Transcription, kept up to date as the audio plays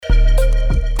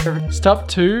Stop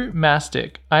 2,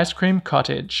 Mastic, Ice Cream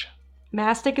Cottage.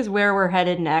 Mastic is where we're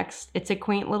headed next. It's a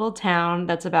quaint little town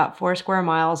that's about 4 square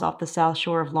miles off the south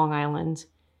shore of Long Island.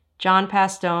 John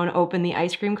Pastone opened the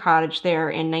ice cream cottage there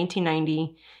in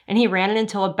 1990, and he ran it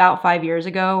until about 5 years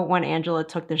ago when Angela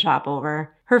took the shop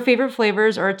over. Her favorite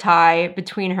flavors are a tie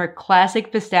between her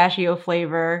classic pistachio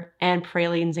flavor and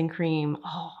pralines and cream.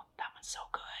 Oh, that one's so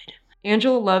good.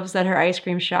 Angela loves that her ice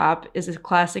cream shop is a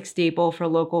classic staple for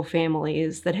local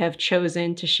families that have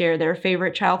chosen to share their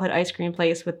favorite childhood ice cream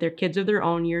place with their kids of their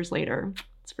own years later.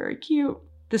 It's very cute.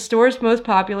 The store's most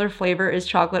popular flavor is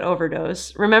chocolate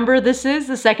overdose. Remember, this is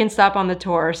the second stop on the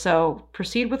tour, so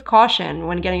proceed with caution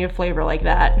when getting a flavor like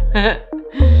that.